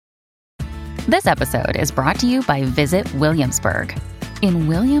This episode is brought to you by Visit Williamsburg. In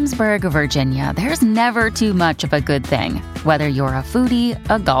Williamsburg, Virginia, there's never too much of a good thing. Whether you're a foodie,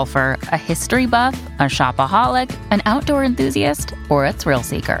 a golfer, a history buff, a shopaholic, an outdoor enthusiast, or a thrill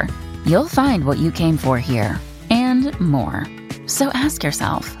seeker, you'll find what you came for here and more. So ask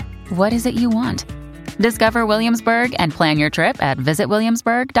yourself, what is it you want? Discover Williamsburg and plan your trip at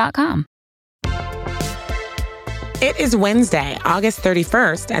visitwilliamsburg.com. It is Wednesday, August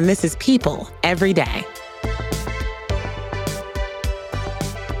 31st, and this is People Every Day.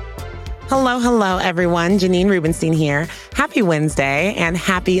 Hello, everyone. Janine Rubenstein here. Happy Wednesday and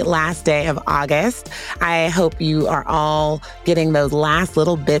happy last day of August. I hope you are all getting those last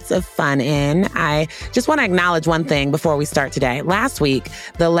little bits of fun in. I just want to acknowledge one thing before we start today. Last week,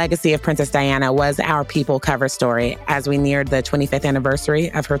 the legacy of Princess Diana was our People cover story as we neared the 25th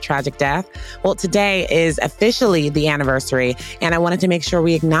anniversary of her tragic death. Well, today is officially the anniversary, and I wanted to make sure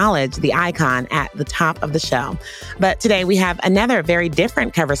we acknowledge the icon at the top of the show. But today we have another very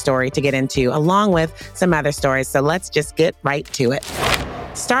different cover story to get into, along with some other stories. So let's just get right to it.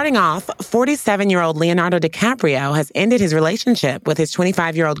 Starting off, 47-year-old Leonardo DiCaprio has ended his relationship with his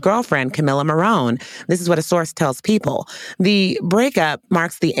 25-year-old girlfriend, Camila Morrone. This is what a source tells People. The breakup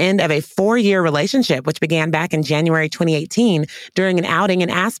marks the end of a 4-year relationship, which began back in January 2018 during an outing in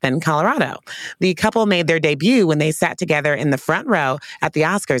Aspen, Colorado. The couple made their debut when they sat together in the front row at the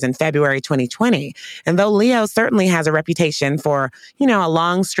Oscars in February 2020. And though Leo certainly has a reputation for, a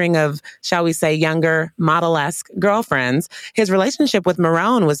long string of, shall we say, younger, model-esque girlfriends, his relationship with Morrone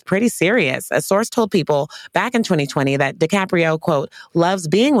was pretty serious. A source told People back in 2020 that DiCaprio, quote, loves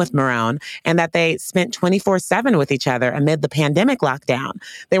being with Morrone and that they spent 24/7 with each other amid the pandemic lockdown.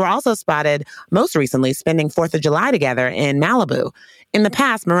 They were also spotted most recently spending 4th of July together in Malibu. In the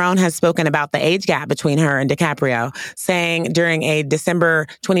past, Morrone has spoken about the age gap between her and DiCaprio, saying during a December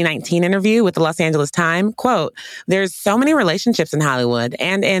 2019 interview with the Los Angeles Times, quote, there's so many relationships in Hollywood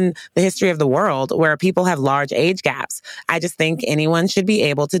and in the history of the world where people have large age gaps. I just think anyone should be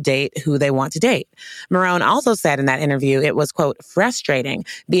able to date who they want to date. Morrone also said in that interview it was, quote, frustrating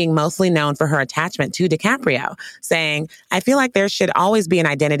being mostly known for her attachment to DiCaprio, saying, I feel like there should always be an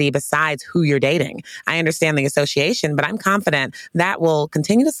identity besides who you're dating. I understand the association, but I'm confident that will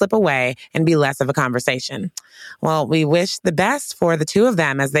continue to slip away and be less of a conversation. Well, we wish the best for the two of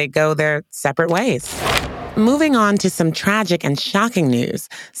them as they go their separate ways. Moving on to some tragic and shocking news.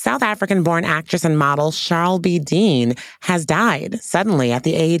 South African-born actress and model Charlbi Dean has died suddenly at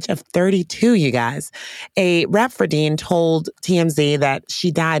the age of 32, you guys. A rep for Dean told TMZ that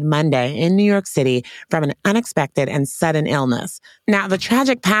she died Monday in New York City from an unexpected and sudden illness. Now, the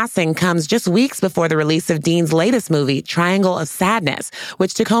tragic passing comes just weeks before the release of Dean's latest movie, Triangle of Sadness,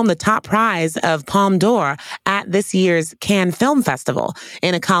 which took home the top prize of Palme d'Or at this year's Cannes Film Festival.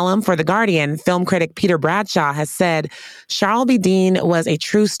 In a column for The Guardian, film critic Peter Bradshaw has said, Charlbi Dean was a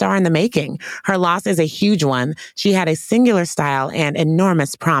true star in the making. Her loss is a huge one. She had a singular style and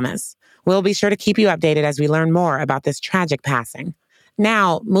enormous promise. We'll be sure to keep you updated as we learn more about this tragic passing.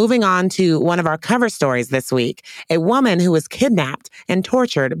 Now, moving on to one of our cover stories this week, a woman who was kidnapped and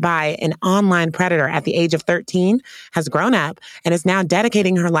tortured by an online predator at the age of 13 has grown up and is now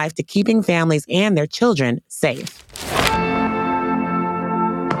dedicating her life to keeping families and their children safe.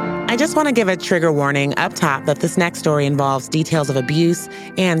 I just want to give a trigger warning up top that this next story involves details of abuse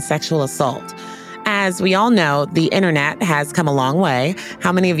and sexual assault. As we all know, the internet has come a long way.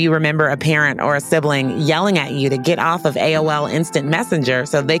 How many of you remember a parent or a sibling yelling at you to get off of AOL Instant Messenger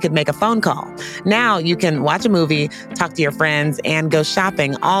so they could make a phone call? Now you can watch a movie, talk to your friends, and go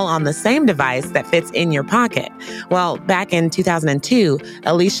shopping all on the same device that fits in your pocket. Well, back in 2002,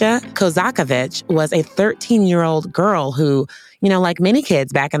 Alicia Kozakovich was a 13-year-old girl who, like many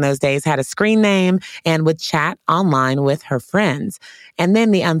kids back in those days, had a screen name and would chat online with her friends. And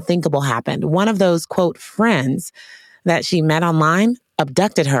then the unthinkable happened. One of those, quote, friends that she met online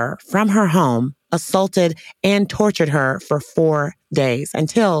abducted her from her home, assaulted and tortured her for 4 days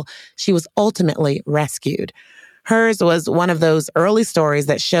until she was ultimately rescued. Hers was one of those early stories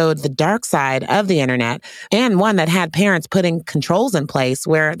that showed the dark side of the internet and one that had parents putting controls in place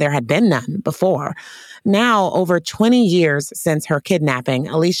where there had been none before. Now, over 20 years since her kidnapping,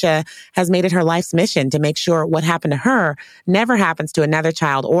 Alicia has made it her life's mission to make sure what happened to her never happens to another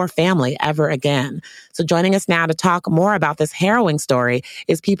child or family ever again. So joining us now to talk more about this harrowing story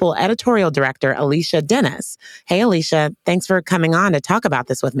is People editorial director Alicia Dennis. Hey, Alicia, thanks for coming on to talk about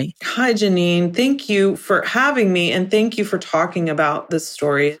this with me. Hi, Janine. Thank you for having having me, and thank you for talking about this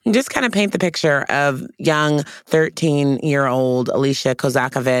story. Just kind of paint the picture of young 13-year-old Alicia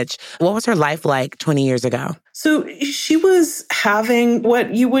Kozakovich. What was her life like 20 years ago? So she was having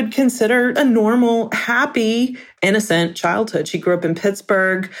what you would consider a normal, happy, innocent childhood. She grew up in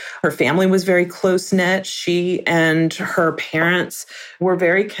Pittsburgh. Her family was very close-knit. She and her parents were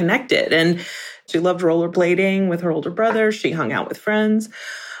very connected. And she loved rollerblading with her older brother. She hung out with friends.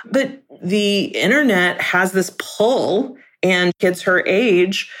 But the internet has this pull, and kids her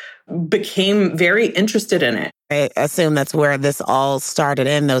age became very interested in it. I assume that's where this all started,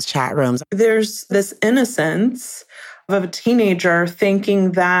 in those chat rooms. There's this innocence of a teenager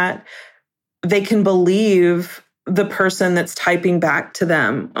thinking that they can believe the person that's typing back to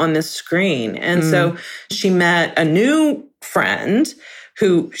them on this screen. And so she met a new friend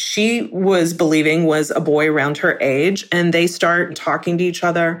who she was believing was a boy around her age, and they start talking to each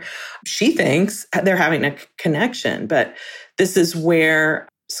other. She thinks they're having a connection, but this is where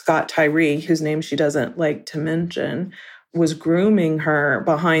Scott Tyree, whose name she doesn't like to mention, was grooming her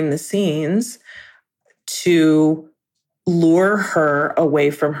behind the scenes to lure her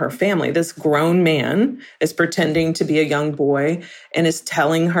away from her family. This grown man is pretending to be a young boy and is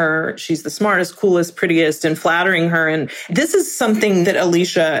telling her she's the smartest, coolest, prettiest, and flattering her. And this is something that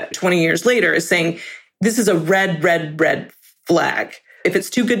Alicia, 20 years later, is saying, this is a red, red, red flag. If it's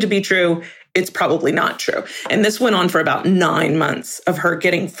too good to be true, it's probably not true. And this went on for about 9 months of her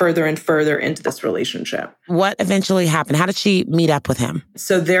getting further and further into this relationship. What eventually happened? How did she meet up with him?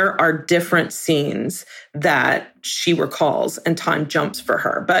 So there are different scenes that she recalls, and time jumps for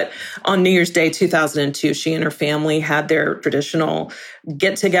her. But on New Year's Day, 2002, she and her family had their traditional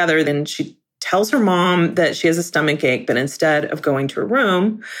get-together. Then she tells her mom that she has a stomach ache, but instead of going to her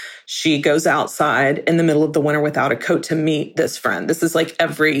room, she goes outside in the middle of the winter without a coat to meet this friend. This is like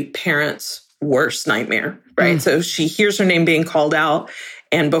every parent's worst nightmare, right? So she hears her name being called out,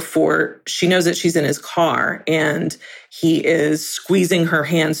 and before she knows it, she's in his car, and he is squeezing her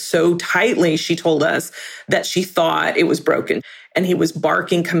hand so tightly, she told us, that she thought it was broken. And he was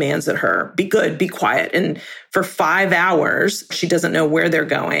barking commands at her, be good, be quiet. And for 5 hours, she doesn't know where they're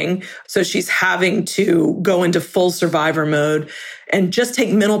going. So she's having to go into full survivor mode and just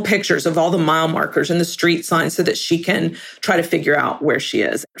take mental pictures of all the mile markers and the street signs so that she can try to figure out where she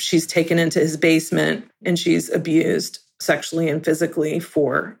is. She's taken into his basement, and she's abused sexually and physically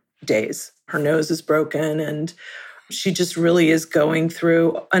for days. Her nose is broken, and she just really is going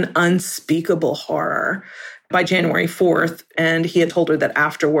through an unspeakable horror. By January 4th, and he had told her that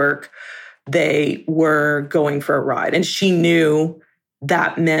after work, they were going for a ride. And she knew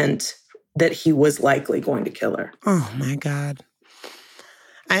that meant that he was likely going to kill her. Oh, my God.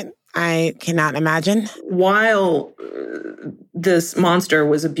 I cannot imagine. While this monster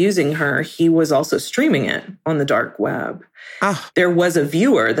was abusing her, he was also streaming it on the dark web. Oh. There was a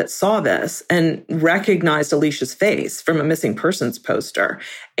viewer that saw this and recognized Alicia's face from a missing persons poster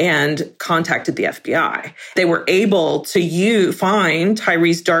and contacted the FBI. They were able to find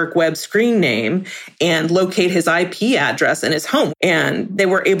Tyree's dark web screen name and locate his IP address in his home. And they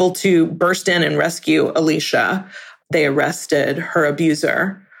were able to burst in and rescue Alicia. They arrested her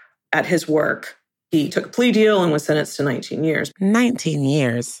abuser at his work. He took a plea deal and was sentenced to 19 years. 19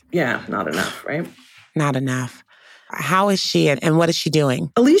 years? Yeah, not enough, right? Not enough. How is she and what is she doing?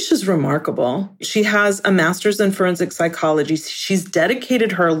 Alicia's remarkable. She has a master's in forensic psychology. She's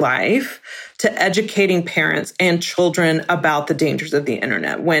dedicated her life to educating parents and children about the dangers of the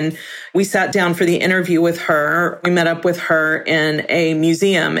internet. When we sat down for the interview with her, we met up with her in a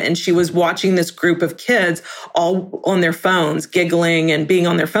museum, and she was watching this group of kids all on their phones, giggling and being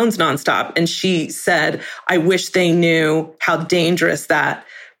on their phones nonstop. And she said, I wish they knew how dangerous that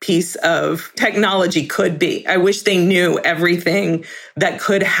piece of technology could be. I wish they knew everything that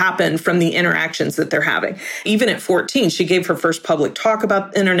could happen from the interactions that they're having. Even at 14, she gave her first public talk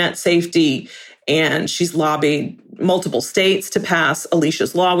about internet safety, and she's lobbied multiple states to pass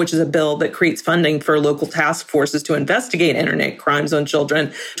Alicia's Law, which is a bill that creates funding for local task forces to investigate internet crimes on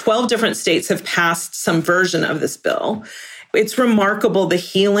children. 12 different states have passed some version of this bill. It's remarkable the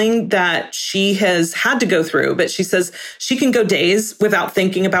healing that she has had to go through, but she says she can go days without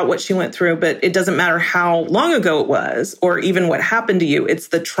thinking about what she went through, but it doesn't matter how long ago it was or even what happened to you. It's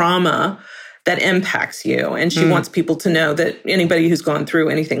the trauma that impacts you. And she wants people to know that anybody who's gone through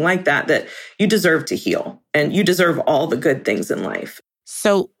anything like that, that you deserve to heal and you deserve all the good things in life.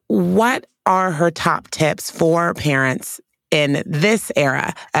 So what are her top tips for parents in this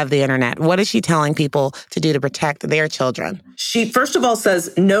era of the internet? What is she telling people to do to protect their children? She, first of all,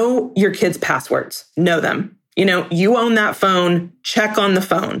 says, know your kids' passwords. Know them. You own that phone, check on the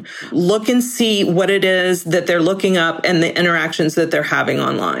phone, look and see what it is that they're looking up and the interactions that they're having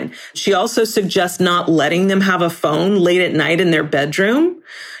online. She also suggests not letting them have a phone late at night in their bedroom.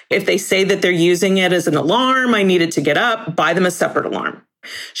 If they say that they're using it as an alarm, I needed to get up, buy them a separate alarm.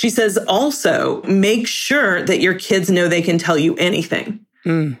 She says also make sure that your kids know they can tell you anything.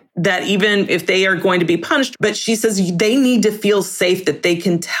 That even if they are going to be punished, but she says they need to feel safe that they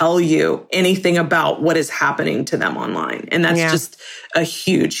can tell you anything about what is happening to them online. And that's just a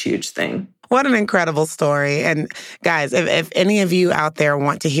huge, huge thing. What an incredible story. And guys, if any of you out there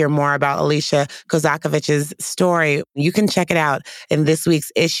want to hear more about Alicia Kozakovich's story, you can check it out in this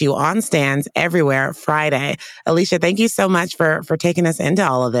week's issue on stands everywhere Friday. Alicia, thank you so much for taking us into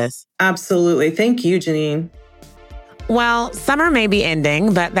all of this. Absolutely. Thank you, Janine. Well, summer may be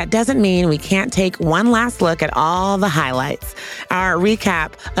ending, but that doesn't mean we can't take one last look at all the highlights. Our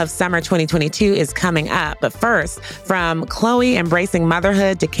recap of summer 2022 is coming up. But first, from Khloe embracing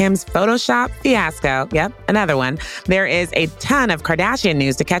motherhood to Kim's Photoshop fiasco, yep, another one, there is a ton of Kardashian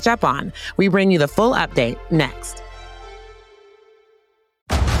news to catch up on. We bring you the full update next.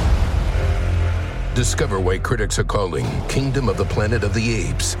 Discover why critics are calling Kingdom of the Planet of the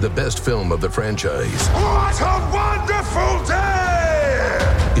Apes the best film of the franchise. What a wonderful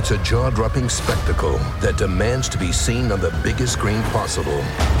day! It's a jaw-dropping spectacle that demands to be seen on the biggest screen possible.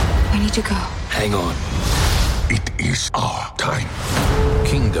 I need to go. Hang on. It is our time.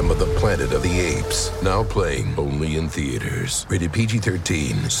 Kingdom of the Planet of the Apes. Now playing only in theaters. Rated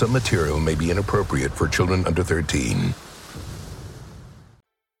PG-13. Some material may be inappropriate for children under 13.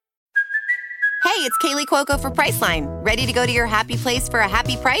 Hey, it's Kaylee Cuoco for Priceline. Ready to go to your happy place for a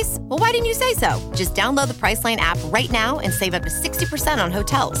happy price? Well, why didn't you say so? Just download the Priceline app right now and save up to 60% on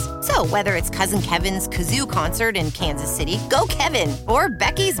hotels. So whether it's Cousin Kevin's Kazoo Concert in Kansas City, go Kevin, or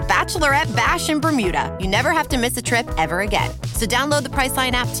Becky's Bachelorette Bash in Bermuda, you never have to miss a trip ever again. So download the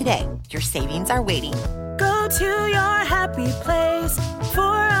Priceline app today. Your savings are waiting. Go to your happy place for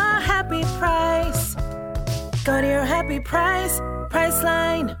a happy price. Go to your happy price,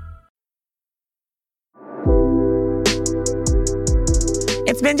 Priceline.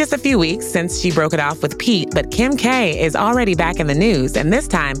 It's been just a few weeks since she broke it off with Pete, but Kim K is already back in the news, and this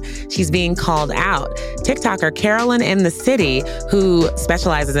time she's being called out. TikToker Carolyn in the City, who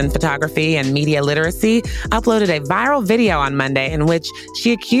specializes in photography and media literacy, uploaded a viral video on Monday in which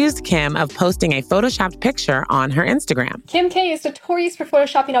she accused Kim of posting a photoshopped picture on her Instagram. Kim K is notorious for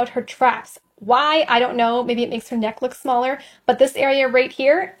photoshopping out her traps. Why? I don't know. Maybe it makes her neck look smaller, but this area right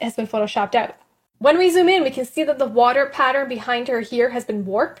here has been photoshopped out. When we zoom in, we can see that the water pattern behind her here has been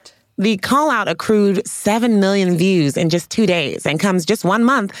warped. The call-out accrued 7 million views in just 2 days and comes just 1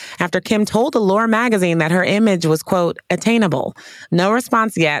 month after Kim told Allure magazine that her image was, quote, attainable. No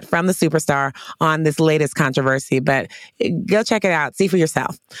response yet from the superstar on this latest controversy, but go check it out. See for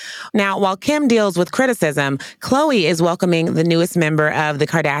yourself. Now, while Kim deals with criticism, Khloe is welcoming the newest member of the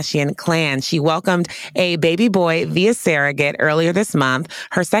Kardashian clan. She welcomed a baby boy via surrogate earlier this month,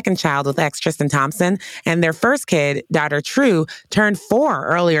 her second child with ex Tristan Thompson, and their first kid, daughter True, turned 4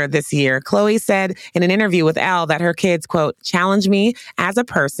 earlier this year. Khloe said in an interview with Elle that her kids, quote, challenge me as a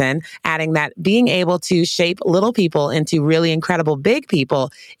person, adding that being able to shape little people into really incredible big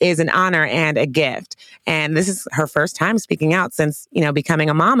people is an honor and a gift. And this is her first time speaking out since, becoming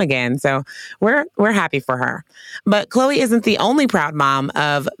a mom again. So we're happy for her. But Khloe isn't the only proud mom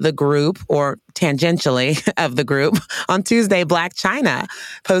of the group, or tangentially of the group. On Tuesday, Blac Chyna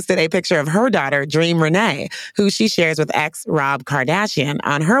posted a picture of her daughter, Dream Renee, who she shares with ex Rob Kardashian,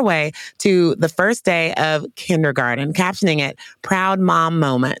 on her way to the first day of kindergarten, captioning it, proud mom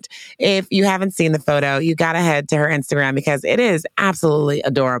moment. If you haven't seen the photo, you got to head to her Instagram because it is absolutely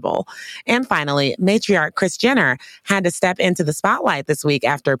adorable. And finally, matriarch Kris Jenner had to step into the spotlight this week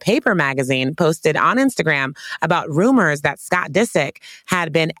after Paper Magazine posted on Instagram about rumors that Scott Disick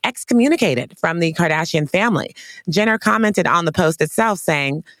had been excommunicated from the Kardashian family. Jenner commented on the post itself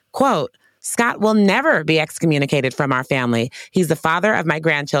saying, quote, Scott will never be excommunicated from our family. He's the father of my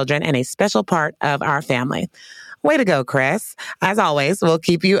grandchildren and a special part of our family. Way to go, Kris. As always, we'll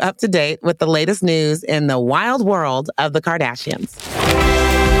keep you up to date with the latest news in the wild world of the Kardashians.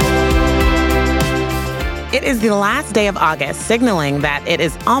 It is the last day of August, signaling that it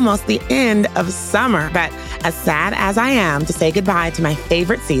is almost the end of summer. But as sad as I am to say goodbye to my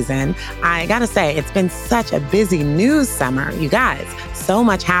favorite season, I gotta say, it's been such a busy news summer. You guys, so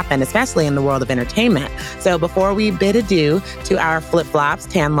much happened, especially in the world of entertainment. So before we bid adieu to our flip-flops,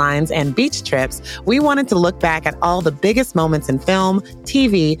 tan lines, and beach trips, we wanted to look back at all the biggest moments in film,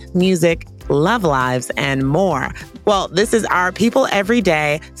 TV, music, love lives, and more. Well, this is our People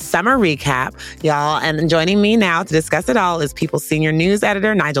Everyday summer recap, y'all. And joining me now to discuss it all is People Senior News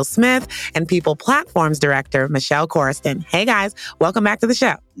Editor Nigel Smith and People Platforms Director Michelle Corriston. Hey, guys. Welcome back to the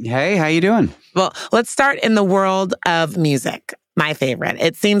show. Hey, how you doing? Well, let's start in the world of music. My favorite.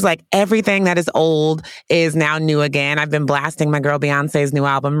 It seems like everything that is old is now new again. I've been blasting my girl Beyonce's new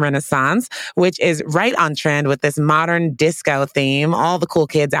album, Renaissance, which is right on trend with this modern disco theme. All the cool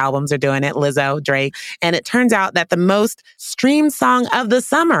kids albums are doing it, Lizzo, Drake. And it turns out that the most streamed song of the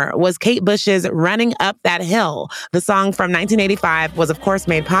summer was Kate Bush's Running Up That Hill. The song from 1985 was, of course,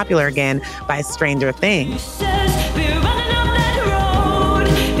 made popular again by Stranger Things.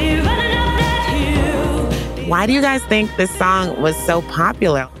 Why do you guys think this song was so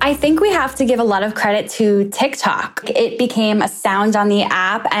popular? I think we have to give a lot of credit to TikTok. It became a sound on the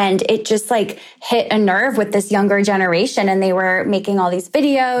app and it just hit a nerve with this younger generation, and they were making all these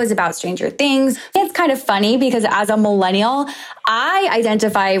videos about Stranger Things. It's kind of funny because as a millennial, I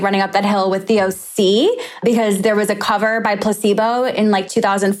identify Running Up That Hill with the OC because there was a cover by Placebo in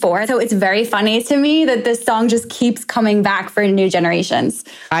 2004. So it's very funny to me that this song just keeps coming back for new generations.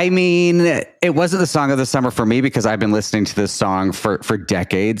 I mean, it wasn't the song of the summer for me because I've been listening to this song for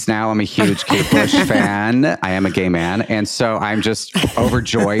decades now. I'm a huge Kate Bush fan. I am a gay man. And so I'm just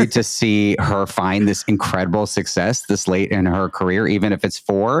overjoyed to see her find this incredible success this late in her career, even if it's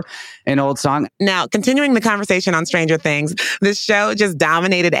for an old song. Now, continuing the conversation on Stranger Things, this show just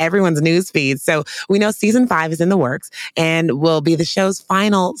dominated everyone's news feed. So we know season 5 is in the works and will be the show's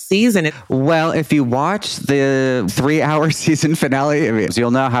final season. Well, if you watch the 3-hour season finale,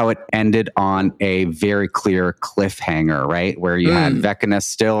 you'll know how it ended on a very clear cliffhanger, right? Where you had Vecna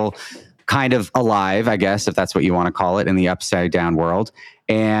still kind of alive, I guess, if that's what you want to call it, in the upside down world.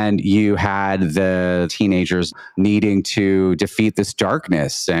 And you had the teenagers needing to defeat this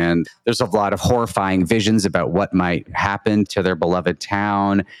darkness. And there's a lot of horrifying visions about what might happen to their beloved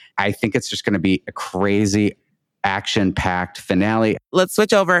town. I think it's just going to be a crazy action-packed finale. Let's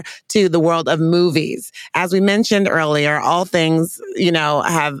switch over to the world of movies. As we mentioned earlier, all things,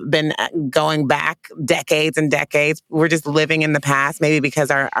 have been going back decades and decades. We're just living in the past, maybe because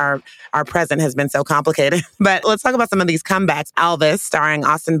our present has been so complicated. But let's talk about some of these comebacks. Elvis, starring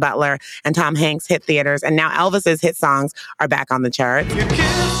Austin Butler and Tom Hanks, hit theaters. And now Elvis's hit songs are back on the chart.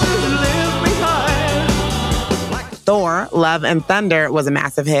 Thor, Love and Thunder was a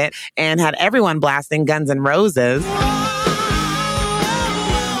massive hit and had everyone blasting Guns N' Roses.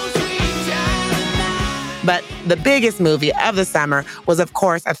 But the biggest movie of the summer was, of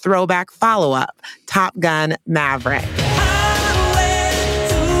course, a throwback follow-up, Top Gun Maverick.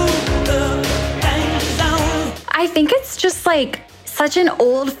 I think it's just such an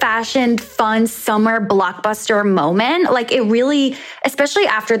old-fashioned, fun summer blockbuster moment. It really, especially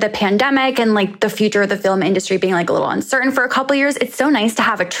after the pandemic and the future of the film industry being a little uncertain for a couple years, it's so nice to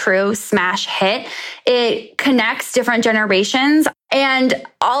have a true smash hit. It connects different generations. And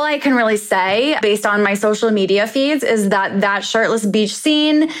all I can really say, based on my social media feeds, is that shirtless beach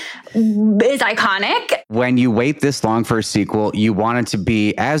scene is iconic. When you wait this long for a sequel, you want it to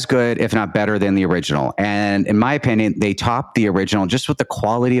be as good, if not better, than the original. And in my opinion, they topped the original just with the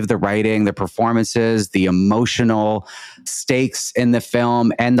quality of the writing, the performances, the emotional stakes in the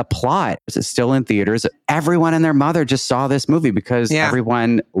film, and the plot. It's still in theaters. Everyone and their mother just saw this movie because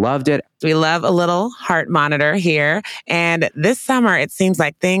everyone loved it. We love a little heart monitor here. And this summer, it seems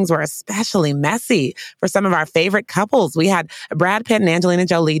like things were especially messy for some of our favorite couples. We had Brad Pitt and Angelina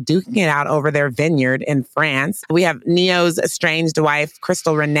Jolie duking it out over their vineyard in France. We have Neo's estranged wife,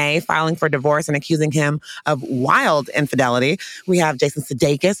 Crystal Renee, filing for divorce and accusing him of wild infidelity. We have Jason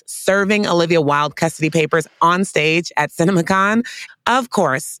Sudeikis serving Olivia Wilde custody papers on stage at CinemaCon. Of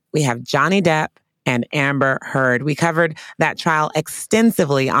course, we have Johnny Depp and Amber Heard. We covered that trial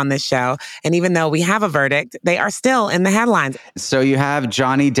extensively on this show. And even though we have a verdict, they are still in the headlines. So you have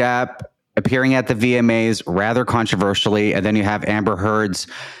Johnny Depp appearing at the VMAs rather controversially, and then you have Amber Heard's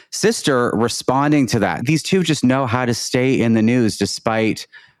sister responding to that. These two just know how to stay in the news despite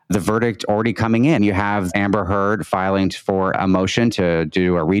the verdict already coming in. You have Amber Heard filing for a motion to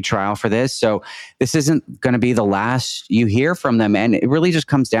do a retrial for this. So this isn't going to be the last you hear from them. And it really just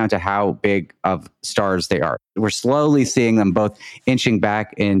comes down to how big of stars they are. We're slowly seeing them both inching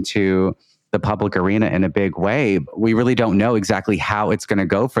back into the public arena in a big way. We really don't know exactly how it's going to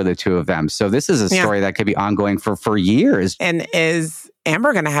go for the two of them. So this is a story that could be ongoing for years. And is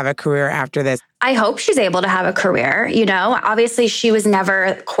Amber going to have a career after this? I hope she's able to have a career. Obviously she was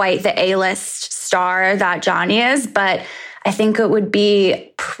never quite the A-list star that Johnny is, but I think it would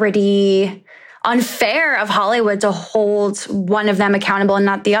be pretty unfair of Hollywood to hold one of them accountable and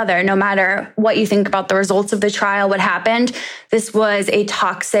not the other. No matter what you think about the results of the trial, what happened, this was a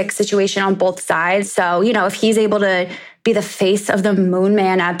toxic situation on both sides. So, if he's able to be the face of the Moon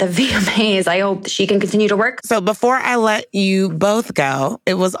Man at the VMAs, I hope she can continue to work. So before I let you both go,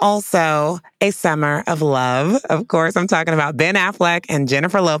 it was also a summer of love. Of course, I'm talking about Ben Affleck and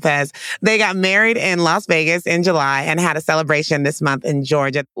Jennifer Lopez. They got married in Las Vegas in July and had a celebration this month in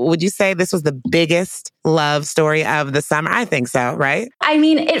Georgia. Would you say this was the biggest love story of the summer? I think so, right? I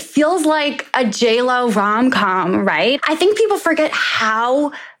mean, it feels like a J-Lo rom-com, right? I think people forget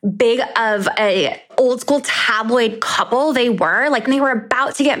how big of a old school tabloid couple they were. Like, they were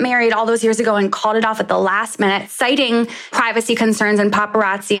about to get married all those years ago and called it off at the last minute, citing privacy concerns and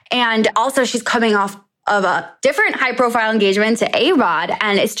paparazzi. And also, she's coming off of a different high-profile engagement to A-Rod,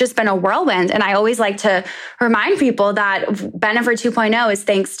 and it's just been a whirlwind. And I always like to remind people that Bennifer 2.0 is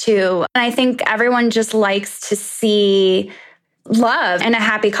thanks to, and I think everyone just likes to see love and a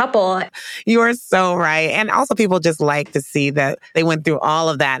happy couple. You are so right. And also people just like to see that they went through all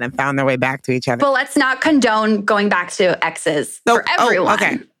of that and found their way back to each other. But let's not condone going back to exes for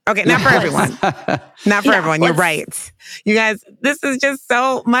everyone. Okay, not for everyone. Not for everyone. You're right. You guys, this is just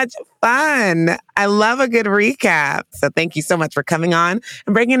so much fun. I love a good recap. So thank you so much for coming on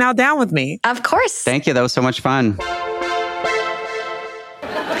and breaking it all down with me. Of course. Thank you. That was so much fun.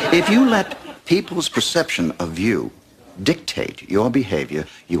 If you let people's perception of you dictate your behavior,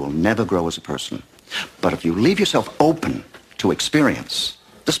 you will never grow as a person. But if you leave yourself open to experience,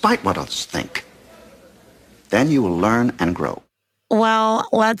 despite what others think, then you will learn and grow. Well,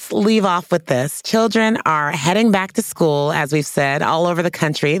 let's leave off with this. Children are heading back to school, as we've said, all over the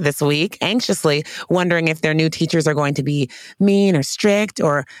country this week, anxiously wondering if their new teachers are going to be mean or strict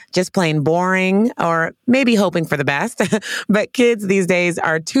or just plain boring, or maybe hoping for the best. But kids these days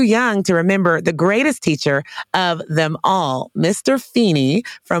are too young to remember the greatest teacher of them all, Mr. Feeney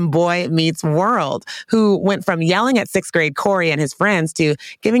from Boy Meets World, who went from yelling at sixth grade Corey and his friends to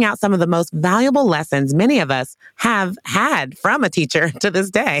giving out some of the most valuable lessons many of us have had from a teacher to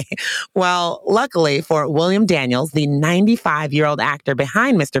this day. Well, luckily for William Daniels, the 95-year-old actor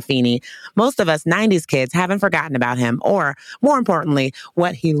behind Mr. Feeney, most of us 90s kids haven't forgotten about him, or more importantly,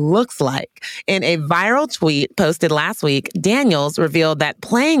 what he looks like. In a viral tweet posted last week, Daniels revealed that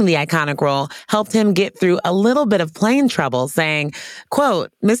playing the iconic role helped him get through a little bit of plane trouble, saying,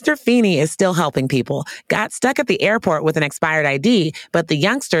 quote, Mr. Feeney is still helping people. Got stuck at the airport with an expired ID, but the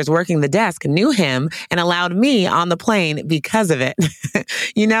youngsters working the desk knew him and allowed me on the plane because of it.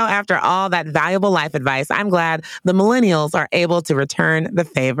 After all that valuable life advice, I'm glad the millennials are able to return the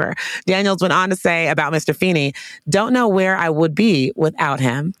favor. Daniels went on to say about Mr. Feeney, don't know where I would be without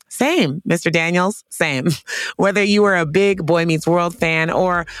him. Same, Mr. Daniels, same. Whether you were a big Boy Meets World fan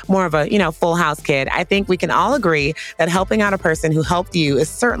or more of a, Full House kid, I think we can all agree that helping out a person who helped you is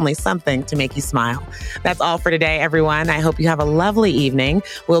certainly something to make you smile. That's all for today, everyone. I hope you have a lovely evening.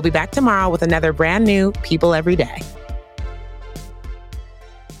 We'll be back tomorrow with another brand new People Every Day.